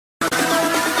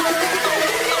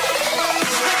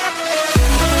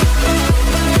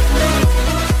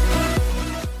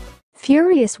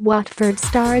Furious Watford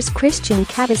stars Christian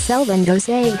Kabasele and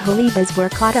Jose Holebas were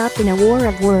caught up in a war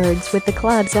of words with the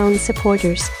club's own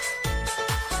supporters.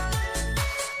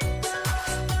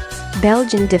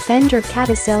 Belgian defender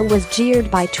Kabasele was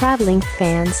jeered by travelling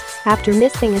fans after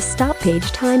missing a stoppage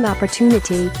time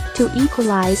opportunity to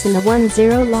equalise in the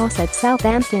 1-0 loss at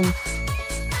Southampton.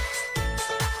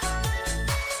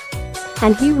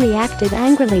 And he reacted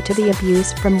angrily to the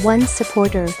abuse from one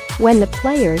supporter when the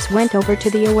players went over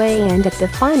to the away end at the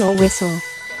final whistle.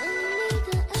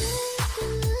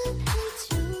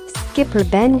 Skipper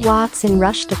Ben Watson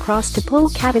rushed across to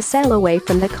pull Kabasele away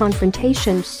from the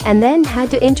confrontation and then had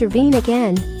to intervene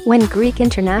again when Greek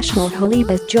international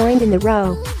Holebas joined in the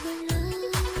row.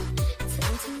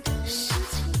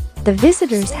 The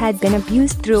visitors had been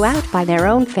abused throughout by their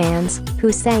own fans,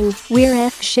 who sang "We're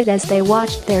F shit" as they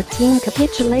watched their team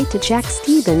capitulate to Jack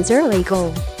Stevens' early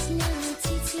goal.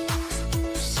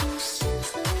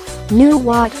 New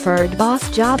Watford boss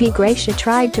Joby Gracia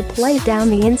tried to play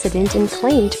down the incident and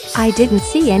claimed, "I didn't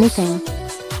see anything.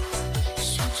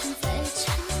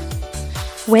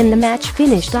 When the match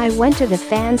finished, I went to the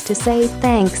fans to say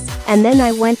thanks, and then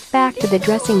I went back to the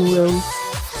dressing room.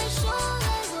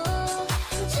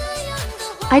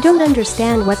 I don't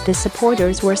understand what the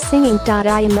supporters were singing.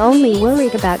 I am only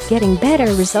worried about getting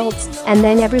better results, and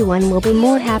then everyone will be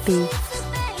more happy."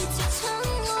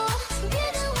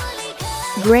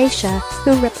 Gracia,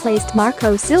 who replaced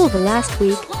Marco Silva last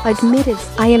week, admitted,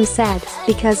 "I am sad,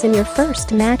 because in your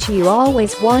first match you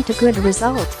always want a good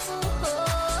result.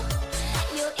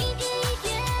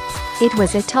 It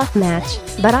was a tough match,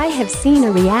 but I have seen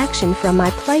a reaction from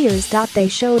my players. They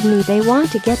showed me they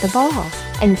want to get the ball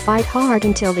and fight hard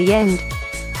until the end."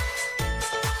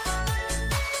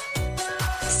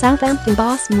 Southampton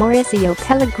boss Mauricio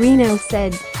Pellegrino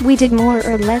said, "We did more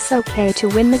or less okay to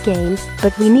win the game,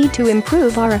 but we need to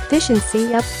improve our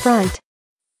efficiency up front.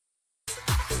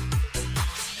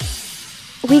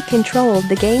 We controlled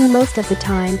the game most of the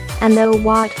time, and though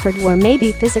Watford were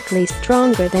maybe physically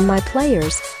stronger than my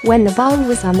players, when the ball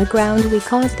was on the ground we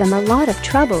caused them a lot of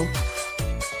trouble.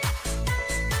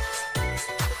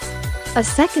 A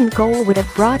second goal would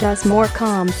have brought us more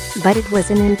calm, but it was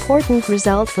an important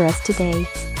result for us today."